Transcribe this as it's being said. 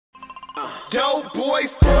Dope boy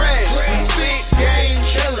fresh, big game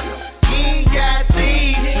killin'. You ain't got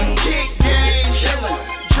these, kick game killin'.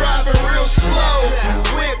 Driving real slow,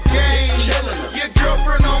 whip game killin'. Your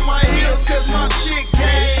girlfriend on my heels cause my chick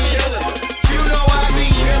game killin'. You know I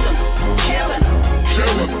be killin', killin',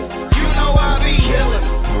 killin'. You know I be killin',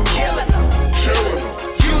 killin', killin'.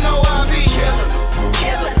 You know I be killin',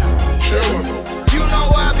 killin', killin'. You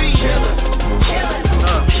know I be killin', killin',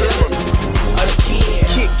 killin'.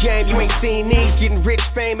 Kick game, you ain't seen these. Getting rich,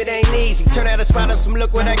 fame, it ain't easy. Turn out a spot on some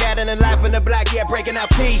look what I got in the life in the block, yeah, breaking out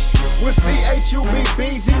pieces. With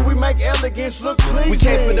CHUBBZ, we make elegance look pleasing. We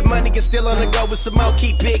came for the money, get still on the go with some more.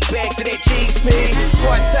 Keep big bags of that cheese pig.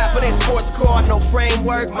 Hard top of that sports car, no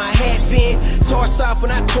framework, my hat bent. Torse off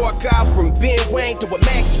when I torque off from Ben Wayne to a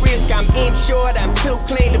max risk. I'm insured, I'm too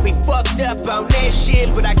clean to be fucked up on that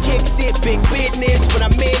shit. But I kicks it, big business. When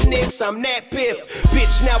I'm in this, I'm that piff.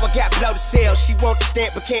 Bitch, now I got blow to sell. She want the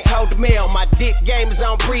stamp but can't hold the mail. My dick game is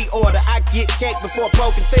on pre-order. I get cake before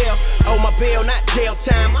Poke can tell. Oh, my bail, not jail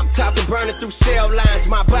time. I'm talking burning through cell lines.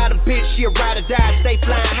 My bottom bitch, she a ride or die. Stay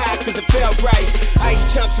flying high cause it felt right.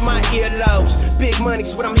 Ice chunks in my earlobes. Big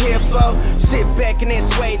money's what I'm here for. Sit back in that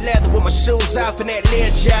suede leather with my shoes off and that Lil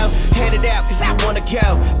Joe. Head it out cause I wanna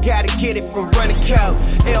go. Gotta get it from running coat.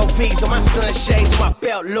 LVs on my sunshades, my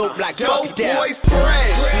belt loop like dope boy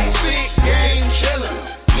fresh, big game killin'.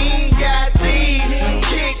 You ain't got these,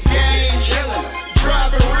 kick game killin'.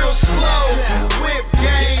 Driving real slow, whip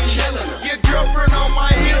game killin'. Your girlfriend on my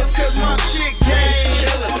heels cause my chick game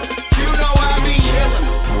killin'. You know I be killin',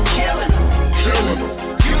 killin', killin'.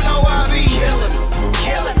 You know I be killin',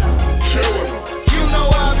 killin', killin'. You know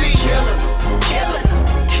I be killin', killin',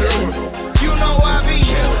 killin'. You know I be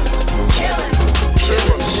killin', killin',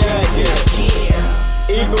 killin'. Yeah.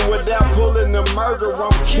 Even without pulling the murder,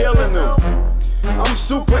 I'm killing them. I'm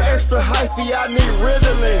super extra hyphy, I need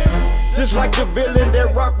Ritalin. Just like the villain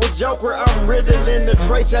that rock with Joker, I'm riddling the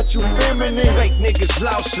traits that you feminine. Fake niggas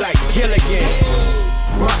lost like Gilligan.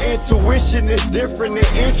 My intuition is different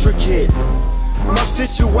and intricate. My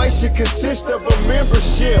situation consists of a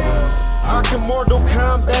membership. I can Mortal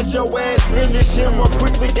Kombat your ass, finish him, or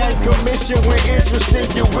quickly gain commission when interested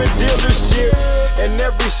you with dealerships. And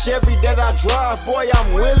every Chevy that I drive, boy,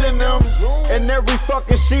 I'm willing them. And every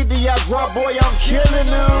fucking CD I drop, boy, I'm killing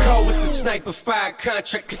them. Call with the sniper fire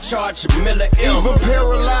contract, could charge a $1 million. Even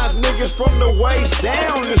paralyzed niggas from the waist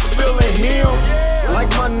down is feeling him.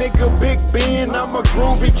 Like my nigga Big Ben, I'm a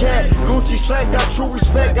groovy cat. Gucci slacks, got true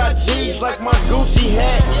respect, got G's like my Gucci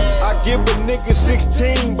hat. I give a nigga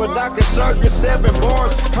 16, but I can serve you 7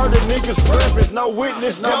 bars. Heard a nigga's preference, no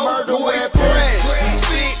witness, no murder weapon. Fresh,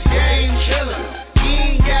 big game killin'. You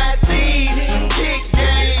ain't got these, kick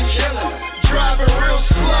game killin'. Driving real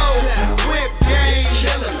slow,